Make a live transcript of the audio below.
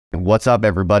what's up,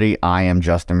 everybody? I am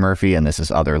Justin Murphy, and this is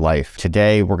Other Life.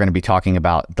 Today, we're going to be talking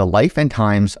about the life and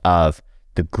times of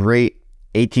the great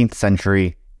 18th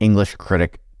century English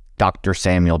critic, Dr.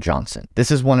 Samuel Johnson.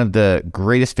 This is one of the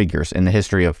greatest figures in the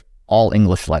history of all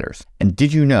English letters. And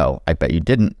did you know, I bet you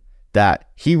didn't, that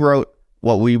he wrote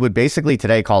what we would basically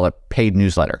today call a paid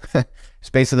newsletter.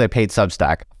 It's basically a paid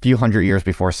Substack a few hundred years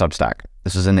before Substack.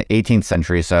 This was in the 18th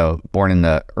century, so born in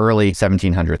the early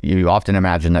 1700s. You often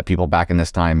imagine that people back in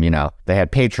this time, they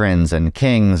had patrons and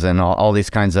kings and all these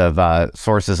kinds of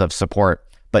sources of support.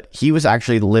 But he was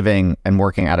actually living and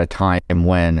working at a time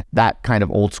when that kind of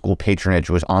old school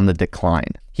patronage was on the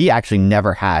decline. He actually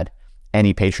never had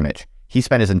any patronage. He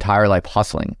spent his entire life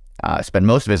hustling, spent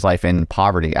most of his life in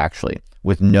poverty, actually,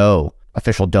 with no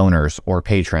official donors or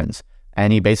patrons.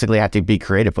 And he basically had to be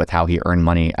creative with how he earned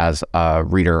money as a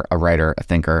reader, a writer, a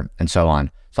thinker, and so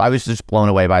on. So I was just blown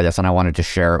away by this, and I wanted to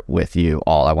share it with you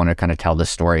all. I want to kind of tell this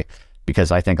story because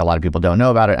I think a lot of people don't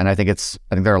know about it, and I think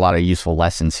there are a lot of useful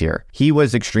lessons here. He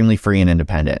was extremely free and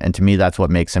independent, and to me, that's what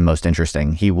makes him most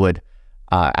interesting. He would,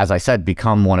 as I said,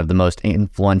 become one of the most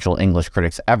influential English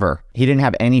critics ever. He didn't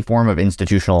have any form of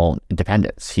institutional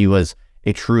independence. He was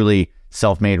a truly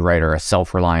self-made writer, a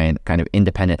self-reliant kind of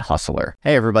independent hustler.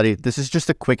 Hey everybody, this is just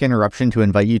a quick interruption to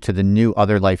invite you to the new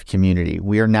Other Life community.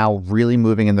 We are now really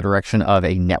moving in the direction of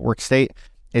a network state.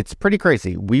 It's pretty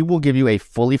crazy. We will give you a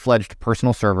fully fledged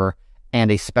personal server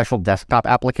and a special desktop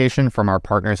application from our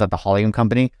partners at the Hollywood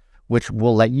Company, which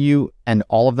will let you and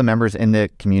all of the members in the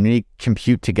community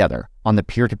compute together on the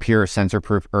peer-to-peer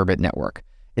censor-proof Urbit network.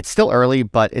 It's still early,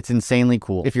 but it's insanely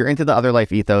cool. If you're into the Other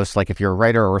Life ethos, like if you're a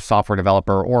writer or a software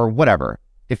developer or whatever,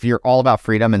 if you're all about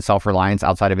freedom and self-reliance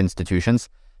outside of institutions,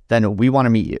 then we want to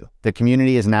meet you. The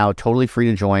community is now totally free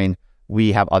to join.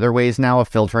 We have other ways now of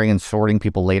filtering and sorting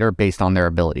people later based on their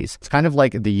abilities. It's kind of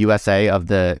like the USA of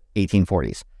the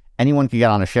 1840s. Anyone could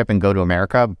get on a ship and go to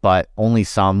America, but only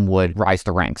some would rise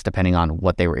to ranks depending on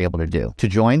what they were able to do. To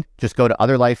join, just go to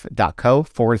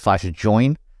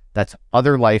otherlife.co/join. That's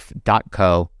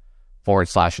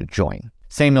otherlife.co/join.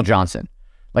 Samuel Johnson.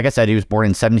 Like I said, he was born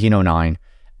in 1709,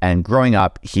 and growing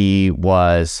up, he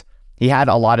had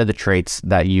a lot of the traits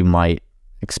that you might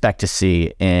expect to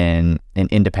see in an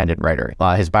independent writer.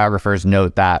 His biographers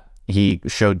note that he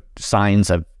showed signs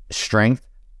of strength,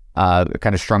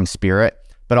 kind of strong spirit,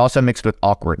 but also mixed with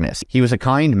awkwardness. He was a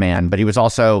kind man, but he was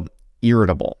also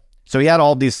irritable. So he had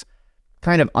all these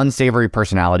kind of unsavory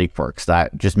personality quirks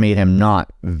that just made him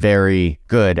not very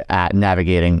good at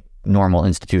navigating normal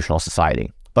institutional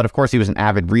society. But of course, he was an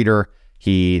avid reader.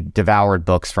 He devoured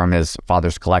books from his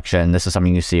father's collection. This is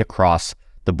something you see across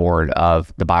the board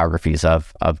of the biographies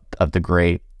of the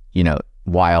great,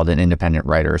 wild and independent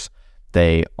writers.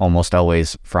 They almost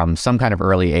always, from some kind of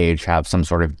early age, have some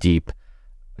sort of deep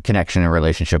connection and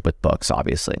relationship with books,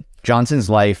 obviously. Johnson's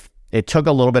life, it took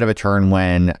a little bit of a turn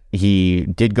when he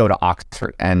did go to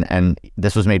Oxford, and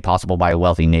this was made possible by a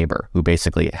wealthy neighbor who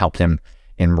basically helped him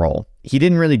enroll. He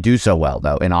didn't really do so well,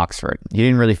 though, in Oxford. He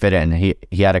didn't really fit in. He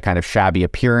had a kind of shabby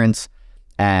appearance,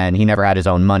 and he never had his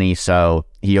own money, so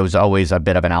he was always a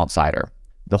bit of an outsider.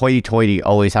 The hoity-toity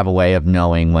always have a way of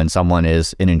knowing when someone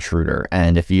is an intruder,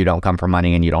 and if you don't come from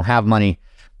money and you don't have money,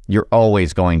 you're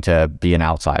always going to be an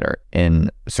outsider in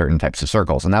certain types of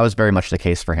circles. And that was very much the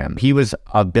case for him. He was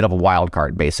a bit of a wild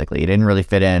card, basically. He didn't really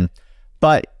fit in,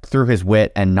 but through his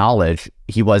wit and knowledge,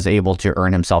 he was able to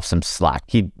earn himself some slack.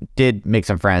 He did make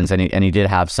some friends, and he did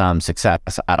have some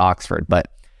success at Oxford, but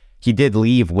he did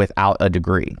leave without a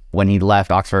degree. When he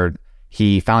left Oxford,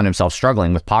 he found himself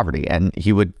struggling with poverty, and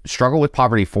he would struggle with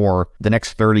poverty for the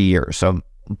next 30 years. So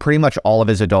pretty much all of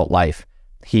his adult life,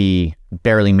 he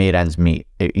barely made ends meet.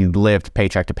 He lived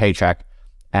paycheck to paycheck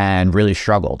and really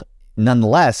struggled.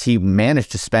 Nonetheless, he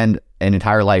managed to spend an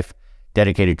entire life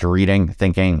dedicated to reading,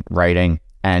 thinking, writing,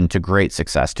 and to great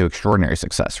success, to extraordinary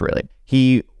success, really.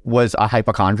 He was a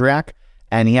hypochondriac,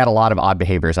 and he had a lot of odd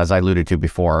behaviors, as I alluded to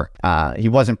before. He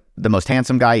wasn't the most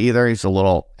handsome guy either. He's a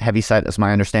little heavyset, is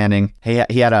my understanding. He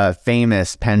had a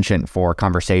famous penchant for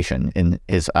conversation in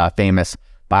his famous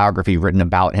biography written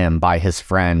about him by his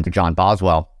friend John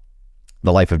Boswell,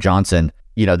 The Life of Johnson.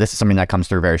 This is something that comes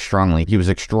through very strongly. He was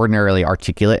extraordinarily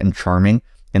articulate and charming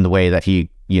in the way that he,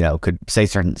 could say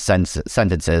certain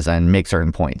sentences and make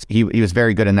certain points. He was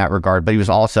very good in that regard, but he was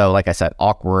also, like I said,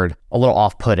 awkward, a little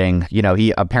off-putting.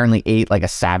 He apparently ate like a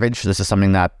savage. This is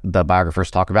something that the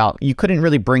biographers talk about. You couldn't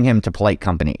really bring him to polite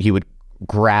company. He would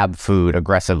grab food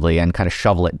aggressively and kind of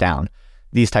shovel it down.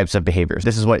 These types of behaviors.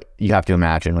 This is what you have to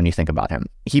imagine when you think about him.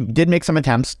 He did make some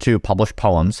attempts to publish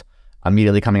poems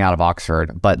immediately coming out of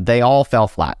Oxford, but they all fell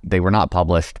flat. They were not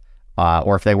published,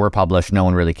 or if they were published, no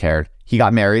one really cared. he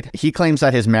got married. He claims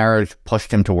that his marriage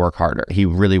pushed him to work harder. He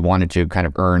really wanted to kind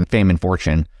of earn fame and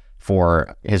fortune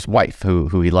for his wife, who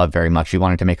he loved very much. He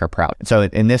wanted to make her proud. So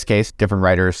in this case, different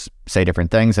writers say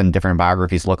different things, and different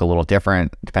biographies look a little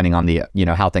different depending on the,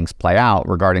 how things play out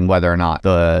regarding whether or not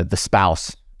the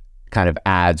spouse kind of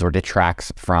adds or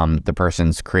detracts from the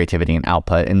person's creativity and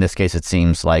output. In this case, it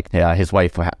seems like his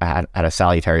wife had a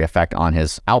salutary effect on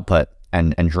his output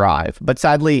and drive. But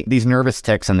sadly, these nervous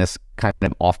tics and this kind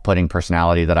of off-putting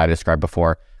personality that I described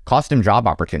before cost him job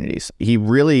opportunities. He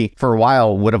really, for a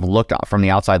while, would have looked from the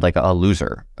outside like a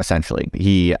loser, essentially.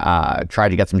 He tried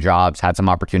to get some jobs, had some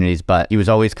opportunities, but he was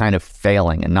always kind of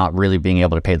failing and not really being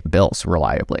able to pay the bills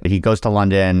reliably. He goes to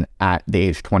London at the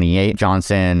age 28.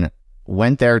 Johnson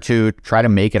went there to try to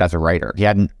make it as a writer. He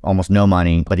had almost no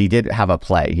money, but he did have a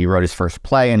play. He wrote his first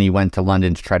play and he went to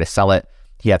London to try to sell it.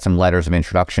 He had some letters of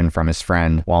introduction from his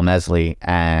friend Walmesley,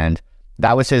 and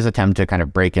that was his attempt to kind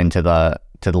of break into the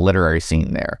literary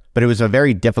scene there. But it was a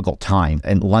very difficult time.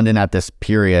 And London at this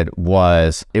period it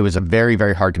was very,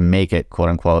 very hard to make it, quote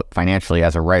unquote, financially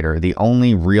as a writer. The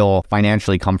only real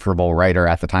financially comfortable writer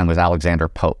at the time was Alexander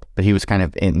Pope, but he was kind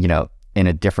of in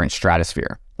a different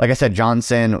stratosphere. Like I said,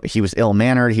 Johnson, he was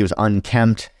ill-mannered, he was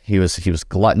unkempt, he was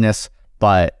gluttonous,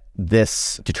 but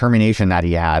this determination that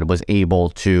he had was able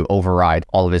to override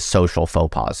all of his social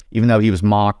faux pas. Even though he was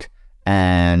mocked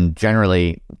and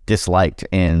generally disliked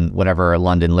in whatever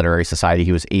London literary society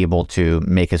he was able to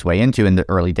make his way into in the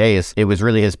early days, it was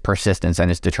really his persistence and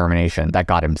his determination that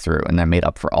got him through and that made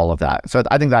up for all of that. So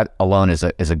I think that alone is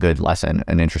a good lesson,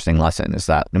 an interesting lesson, is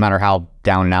that no matter how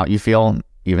down and out you feel,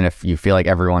 even if you feel like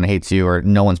everyone hates you or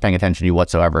no one's paying attention to you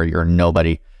whatsoever, you're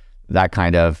nobody, that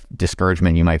kind of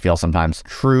discouragement you might feel sometimes.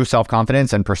 True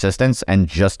self-confidence and persistence and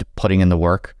just putting in the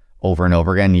work over and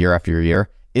over again, year after year,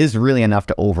 is really enough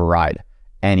to override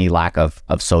any lack of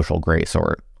social grace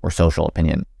or social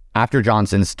opinion. After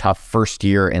Johnson's tough first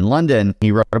year in London,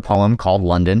 he wrote a poem called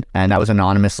London, and that was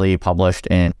anonymously published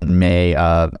in May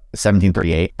of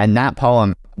 1738. And that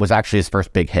poem was actually his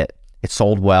first big hit. It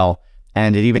sold well,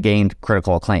 and it even gained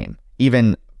critical acclaim,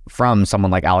 even from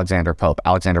someone like Alexander Pope.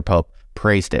 Alexander Pope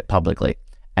praised it publicly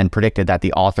and predicted that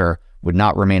the author would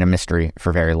not remain a mystery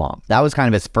for very long. That was kind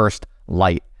of his first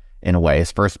light, in a way,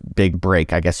 his first big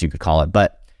break, I guess you could call it.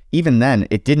 But even then,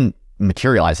 it didn't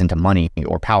materialize into money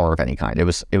or power of any kind. It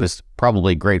was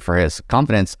probably great for his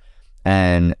confidence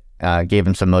and gave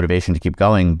him some motivation to keep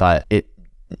going, but it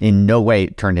in no way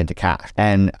turned into cash.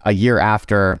 And a year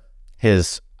after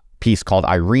his piece called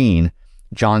Irene,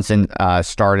 Johnson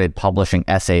started publishing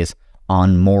essays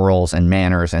on morals and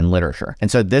manners and literature. And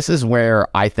so this is where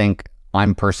I think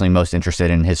I'm personally most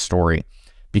interested in his story,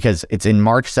 because it's in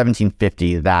March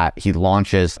 1750 that he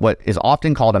launches what is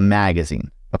often called a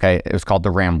magazine. Okay, it was called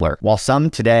The Rambler. While some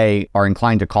today are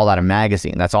inclined to call that a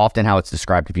magazine, that's often how it's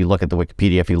described. If you look at the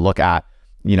Wikipedia, if you look at,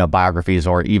 biographies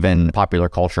or even popular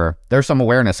culture, there's some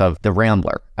awareness of The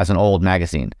Rambler as an old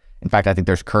magazine. In fact, I think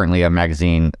there's currently a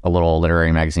little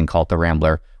literary magazine called The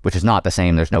Rambler, which is not the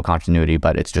same. There's no continuity,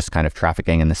 but it's just kind of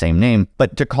trafficking in the same name.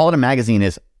 But to call it a magazine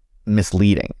is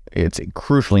misleading. It's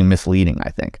crucially misleading, I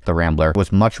think. The Rambler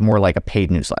was much more like a paid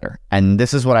newsletter. And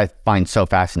this is what I find so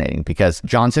fascinating, because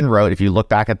Johnson wrote, if you look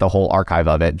back at the whole archive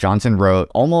of it, Johnson wrote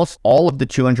almost all of the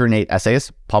 208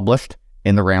 essays published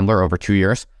in The Rambler over 2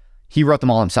 years. He wrote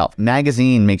them all himself.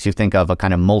 Magazine makes you think of a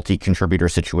kind of multi-contributor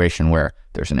situation where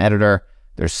there's an editor,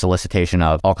 there's solicitation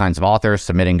of all kinds of authors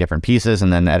submitting different pieces,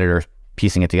 and then the editor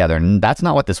piecing it together. And that's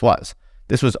not what this was.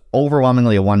 This was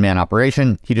overwhelmingly a one-man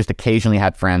operation. He just occasionally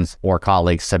had friends or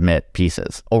colleagues submit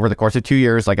pieces. Over the course of 2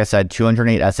 years, like I said,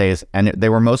 208 essays, and they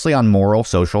were mostly on moral,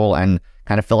 social, and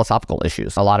kind of philosophical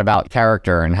issues. A lot about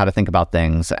character and how to think about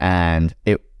things. And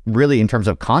it really, in terms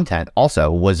of content,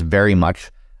 also was very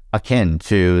much akin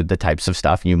to the types of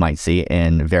stuff you might see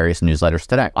in various newsletters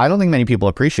today. I don't think many people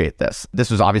appreciate this.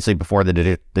 This was obviously before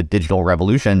the digital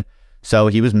revolution. So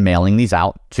he was mailing these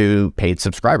out to paid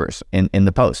subscribers in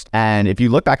the Post. And if you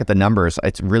look back at the numbers,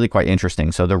 it's really quite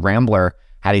interesting. So the Rambler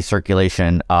had a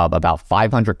circulation of about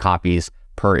 500 copies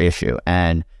per issue.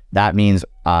 And that means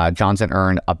Johnson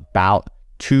earned about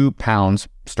 £2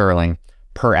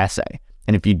 per essay.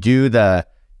 And if you do the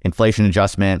inflation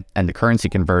adjustment and the currency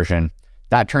conversion,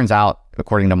 that turns out,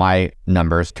 according to my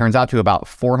numbers, turns out to about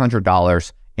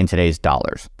 $400 in today's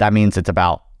dollars. That means it's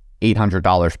about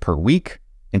 $800 per week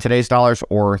in today's dollars,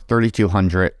 or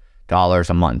 $3,200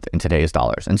 a month in today's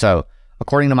dollars. And so,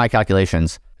 according to my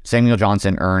calculations, Samuel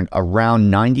Johnson earned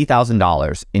around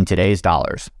 $90,000 in today's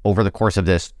dollars over the course of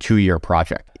this 2-year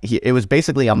project. It was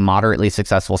basically a moderately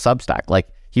successful Substack. Like,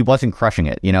 he wasn't crushing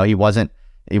it. He wasn't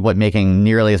making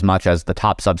nearly as much as the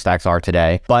top Substacks are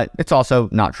today, but it's also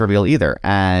not trivial either.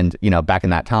 And, back in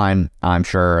that time, I'm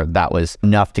sure that was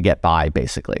enough to get by,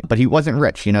 basically. But he wasn't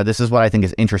rich. This is what I think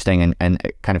is interesting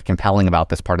and kind of compelling about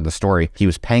this part of the story. He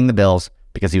was paying the bills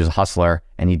because he was a hustler,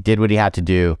 and he did what he had to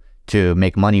do to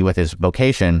make money with his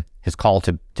vocation, his call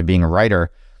to being a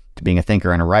writer, to being a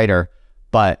thinker and a writer.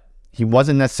 But he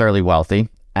wasn't necessarily wealthy,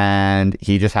 and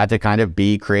he just had to kind of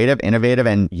be creative, innovative,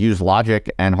 and use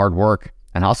logic and hard work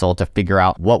and hustle to figure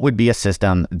out what would be a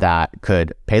system that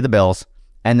could pay the bills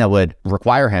and that would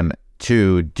require him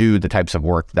to do the types of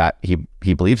work that he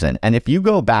believes in. And if you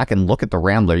go back and look at the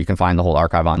Rambler, you can find the whole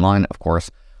archive online, of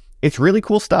course. It's really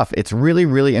cool stuff. It's really,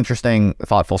 really interesting,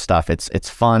 thoughtful stuff. It's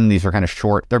fun. These are kind of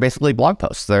short. They're basically blog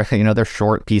posts. They're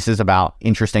short pieces about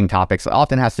interesting topics. It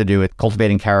often has to do with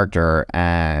cultivating character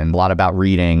and a lot about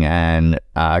reading and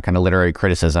kind of literary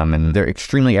criticism. And they're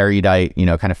extremely erudite,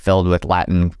 kind of filled with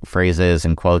Latin phrases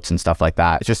and quotes and stuff like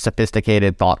that. It's just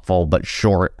sophisticated, thoughtful, but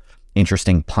short,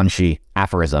 interesting, punchy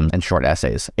aphorisms and short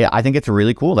essays. Yeah, I think it's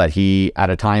really cool that he,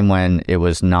 at a time when it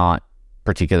was not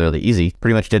particularly easy,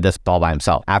 pretty much did this all by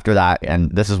himself. After that,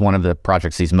 and this is one of the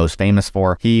projects he's most famous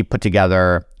for, he put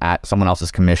together at someone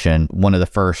else's commission one of the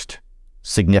first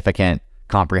significant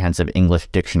comprehensive English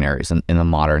dictionaries in the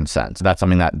modern sense. That's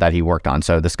something that he worked on.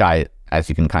 So this guy, as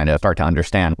you can kind of start to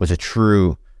understand, was a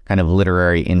true kind of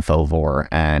literary infovore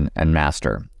and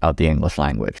master of the English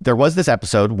language. There was this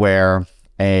episode where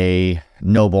a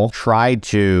noble tried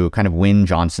to kind of win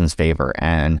Johnson's favor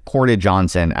and courted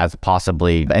Johnson as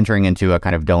possibly entering into a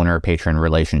kind of donor-patron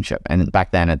relationship. And back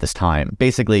then at this time,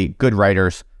 basically good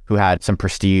writers who had some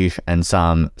prestige and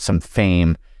some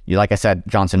fame. Like I said,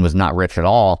 Johnson was not rich at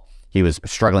all. He was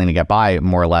struggling to get by,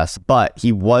 more or less, but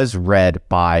he was read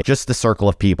by just the circle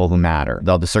of people who matter.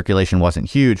 Though the circulation wasn't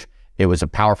huge, it was a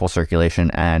powerful circulation.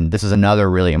 And this is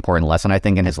another really important lesson, I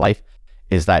think, in his life,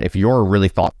 is that if you're a really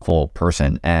thoughtful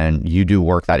person and you do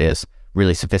work that is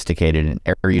really sophisticated and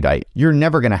erudite, you're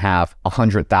never going to have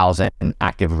 100,000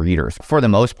 active readers. For the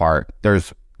most part,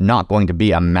 there's not going to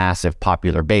be a massive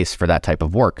popular base for that type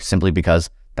of work, simply because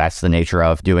that's the nature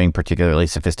of doing particularly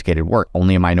sophisticated work.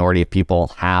 Only a minority of people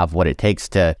have what it takes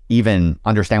to even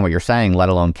understand what you're saying, let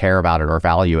alone care about it or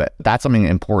value it. That's something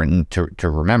important to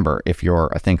remember if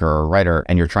you're a thinker or a writer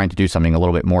and you're trying to do something a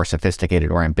little bit more sophisticated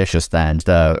or ambitious than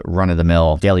the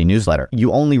run-of-the-mill daily newsletter.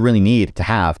 You only really need to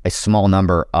have a small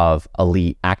number of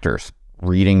elite actors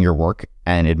reading your work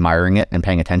and admiring it and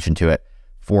paying attention to it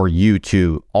for you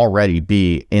to already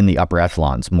be in the upper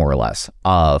echelons, more or less,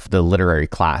 of the literary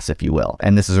class, if you will.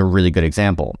 And this is a really good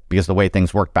example, because the way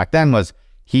things worked back then was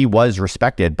he was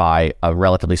respected by a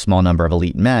relatively small number of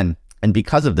elite men. And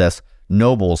because of this,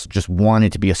 nobles just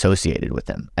wanted to be associated with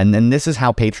him. And then this is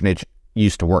how patronage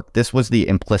used to work. This was the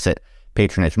implicit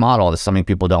patronage model. This is something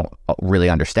people don't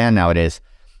really understand nowadays,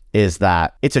 is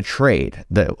that it's a trade.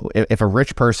 If a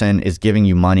rich person is giving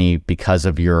you money because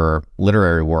of your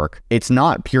literary work, it's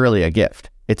not purely a gift.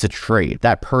 It's a trade.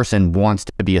 That person wants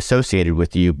to be associated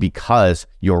with you because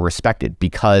you're respected,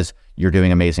 because you're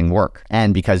doing amazing work,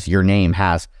 and because your name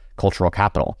has cultural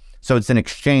capital. So it's an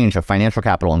exchange of financial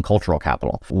capital and cultural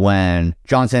capital. When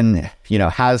Johnson,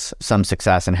 has some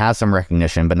success and has some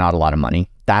recognition, but not a lot of money,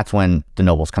 that's when the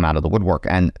nobles come out of the woodwork.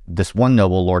 And this one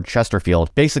noble, Lord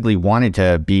Chesterfield, basically wanted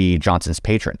to be Johnson's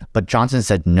patron, but Johnson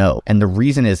said no. And the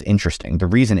reason is interesting. The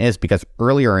reason is because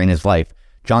earlier in his life,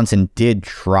 Johnson did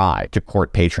try to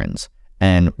court patrons,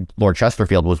 and Lord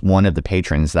Chesterfield was one of the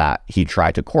patrons that he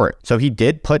tried to court. So he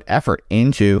did put effort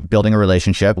into building a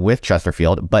relationship with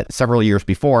Chesterfield, but several years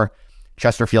before,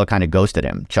 Chesterfield kind of ghosted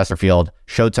him. Chesterfield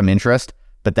showed some interest,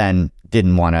 but then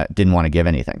didn't want to give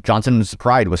anything. Johnson's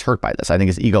pride was hurt by this. I think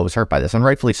his ego was hurt by this, and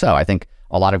rightfully so. I think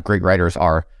a lot of great writers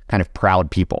are kind of proud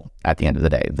people at the end of the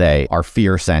day. They are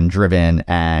fierce and driven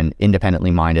and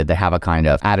independently minded. They have a kind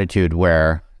of attitude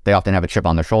where they often have a chip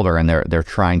on their shoulder, and they're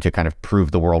trying to kind of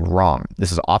prove the world wrong.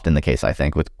 This is often the case, I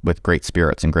think, with great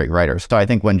spirits and great writers. So I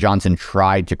think when Johnson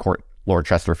tried to court Lord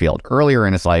Chesterfield earlier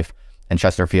in his life, and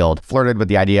Chesterfield flirted with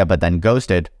the idea but then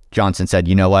ghosted, Johnson said,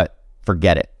 you know what,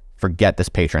 forget it. Forget this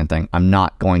patron thing. I'm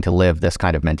not going to live this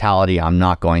kind of mentality. I'm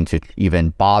not going to even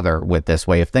bother with this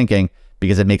way of thinking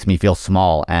because it makes me feel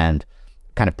small and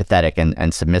kind of pathetic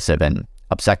and submissive and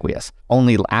obsequious.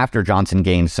 Only after Johnson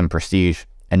gained some prestige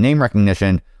and name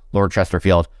recognition, Lord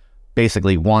Chesterfield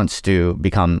basically wants to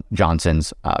become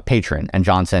Johnson's patron, and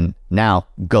Johnson now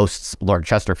ghosts Lord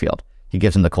Chesterfield. He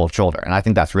gives him the cold shoulder, and I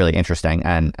think that's really interesting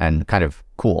and kind of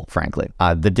cool, frankly.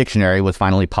 The dictionary was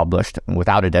finally published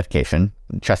without a dedication.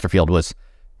 Chesterfield was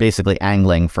basically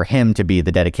angling for him to be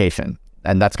the dedication,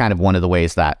 and that's kind of one of the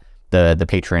ways that the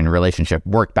patron relationship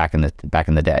worked back in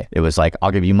the day. It was like,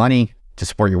 I'll give you money to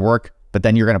support your work, but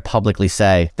then you're going to publicly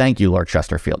say, thank you, Lord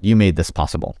Chesterfield, you made this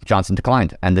possible. Johnson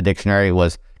declined, and the dictionary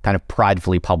was kind of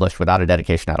pridefully published without a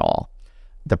dedication at all.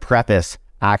 The preface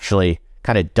actually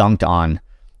kind of dunked on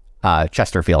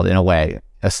Chesterfield in a way,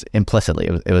 implicitly.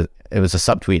 It was a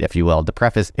subtweet, if you will. The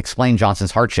preface explained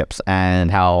Johnson's hardships and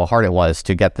how hard it was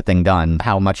to get the thing done,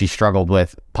 how much he struggled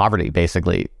with poverty,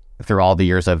 basically, through all the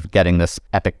years of getting this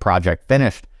epic project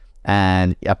finished.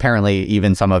 And apparently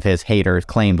even some of his haters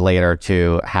claimed later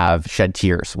to have shed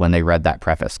tears when they read that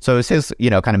preface. So it was his,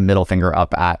 kind of middle finger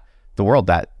up at the world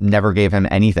that never gave him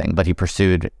anything, but he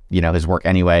pursued, his work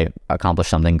anyway, accomplished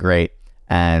something great,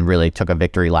 and really took a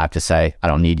victory lap to say, I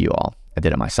don't need you all. I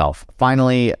did it myself.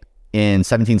 Finally, in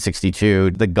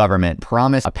 1762, the government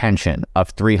promised a pension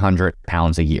of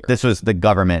 £300 a year. This was the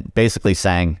government basically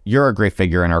saying, you're a great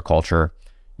figure in our culture.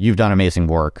 You've done amazing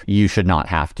work. You should not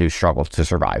have to struggle to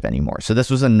survive anymore. So this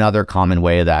was another common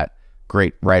way that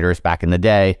great writers back in the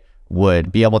day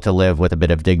would be able to live with a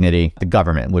bit of dignity. The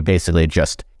government would basically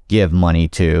just give money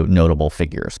to notable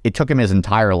figures. It took him his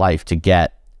entire life to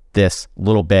get this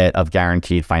little bit of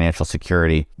guaranteed financial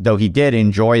security. Though he did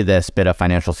enjoy this bit of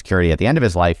financial security at the end of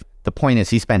his life, the point is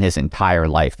he spent his entire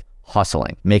life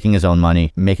hustling, making his own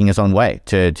money, making his own way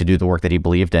to do the work that he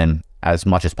believed in as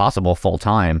much as possible full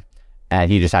time. And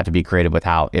he just had to be creative with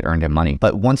how it earned him money.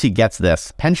 But once he gets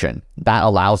this pension, that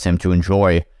allows him to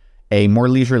enjoy a more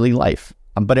leisurely life.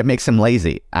 But it makes him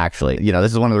lazy, actually.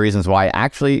 This is one of the reasons why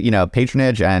actually,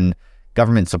 patronage and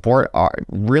government support are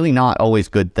really not always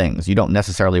good things. You don't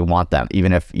necessarily want them,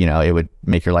 even if, it would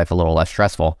make your life a little less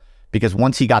stressful. Because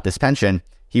once he got this pension,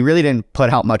 he really didn't put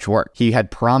out much work. He had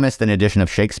promised an edition of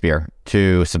Shakespeare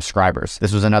to subscribers.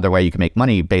 This was another way you could make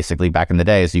money, basically, back in the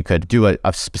day, is you could do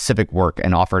a specific work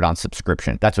and offer it on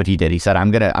subscription. That's what he did. He said,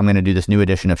 I'm gonna do this new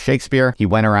edition of Shakespeare. He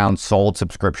went around, sold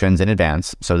subscriptions in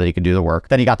advance so that he could do the work.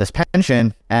 Then he got this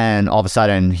pension, and all of a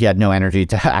sudden he had no energy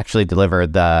to actually deliver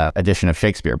the edition of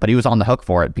Shakespeare, but he was on the hook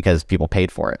for it because people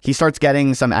paid for it. He starts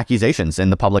getting some accusations in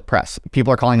the public press.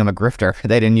 People are calling him a grifter.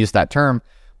 They didn't use that term,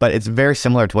 but it's very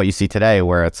similar to what you see today,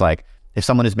 where it's like, if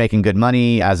someone is making good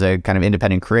money as a kind of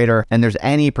independent creator, and there's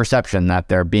any perception that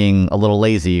they're being a little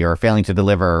lazy or failing to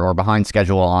deliver or behind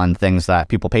schedule on things that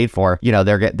people paid for,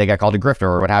 they get called a grifter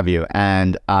or what have you.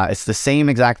 And it's the same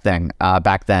exact thing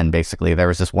back then, basically. There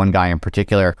was this one guy in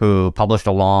particular who published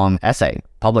a long essay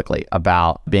publicly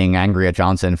about being angry at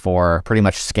Johnson for pretty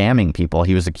much scamming people.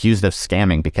 He was accused of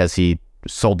scamming because he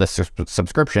sold this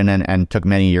subscription and took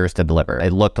many years to deliver.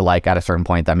 It looked like at a certain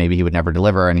point that maybe he would never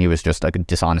deliver, and he was just a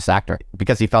dishonest actor.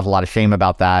 Because he felt a lot of shame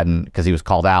about that, and because he was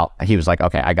called out, he was like,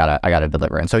 okay, I gotta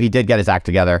deliver. And so he did get his act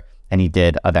together, and he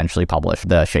did eventually publish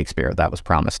the Shakespeare that was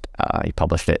promised. He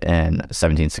published it in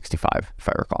 1765, if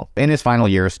I recall. In his final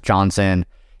years, Johnson,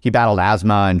 he battled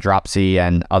asthma and dropsy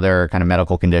and other kind of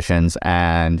medical conditions,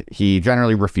 and he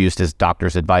generally refused his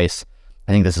doctor's advice.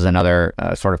 I think this is another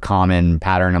sort of common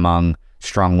pattern among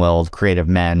strong-willed, creative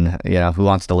men. Who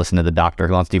wants to listen to the doctor?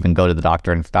 Who wants to even go to the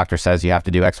doctor? And if the doctor says you have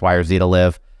to do X, Y, or Z to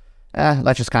live,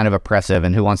 that's just kind of oppressive.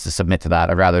 And who wants to submit to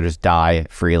that? I'd rather just die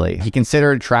freely. He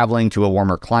considered traveling to a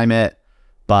warmer climate,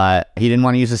 but he didn't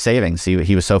want to use his savings.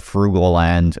 He was so frugal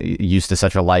and used to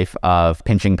such a life of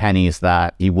pinching pennies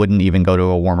that he wouldn't even go to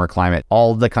a warmer climate.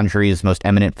 All the country's most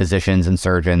eminent physicians and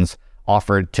surgeons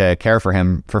offered to care for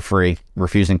him for free,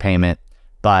 refusing payment.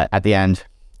 But at the end,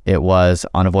 it was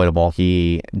unavoidable.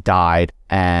 He died,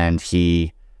 and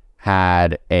he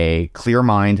had a clear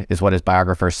mind, is what his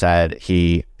biographer said.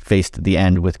 He faced the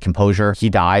end with composure. He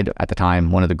died at the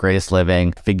time, one of the greatest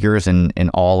living figures in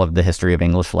all of the history of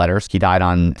English letters. He died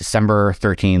on December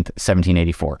 13th,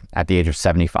 1784, at the age of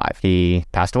 75. He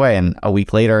passed away, and a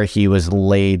week later, he was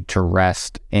laid to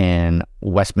rest in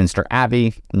Westminster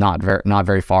Abbey, not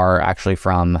very far actually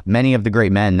from many of the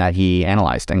great men that he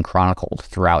analyzed and chronicled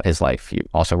throughout his life. He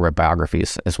also wrote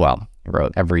biographies as well. He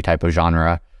wrote every type of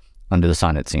genre under the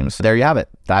sun, it seems. There you have it.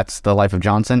 That's the life of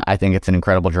Johnson. I think it's an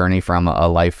incredible journey from a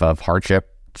life of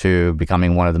hardship to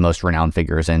becoming one of the most renowned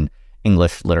figures in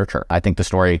English literature. I think the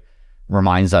story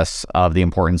reminds us of the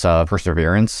importance of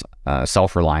perseverance,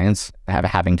 self-reliance,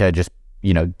 having to just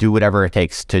do whatever it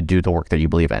takes to do the work that you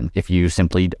believe in. If you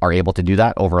simply are able to do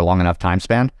that over a long enough time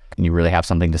span, and you really have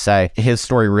something to say, his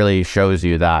story really shows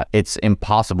you that it's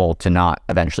impossible to not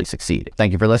eventually succeed.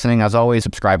 Thank you for listening. As always,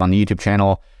 subscribe on the YouTube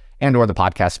channel and or the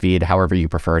podcast feed, however you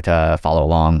prefer to follow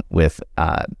along with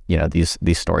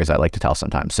these stories I like to tell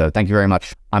sometimes. So thank you very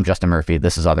much. I'm Justin Murphy.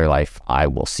 This is Other Life. I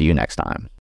will see you next time.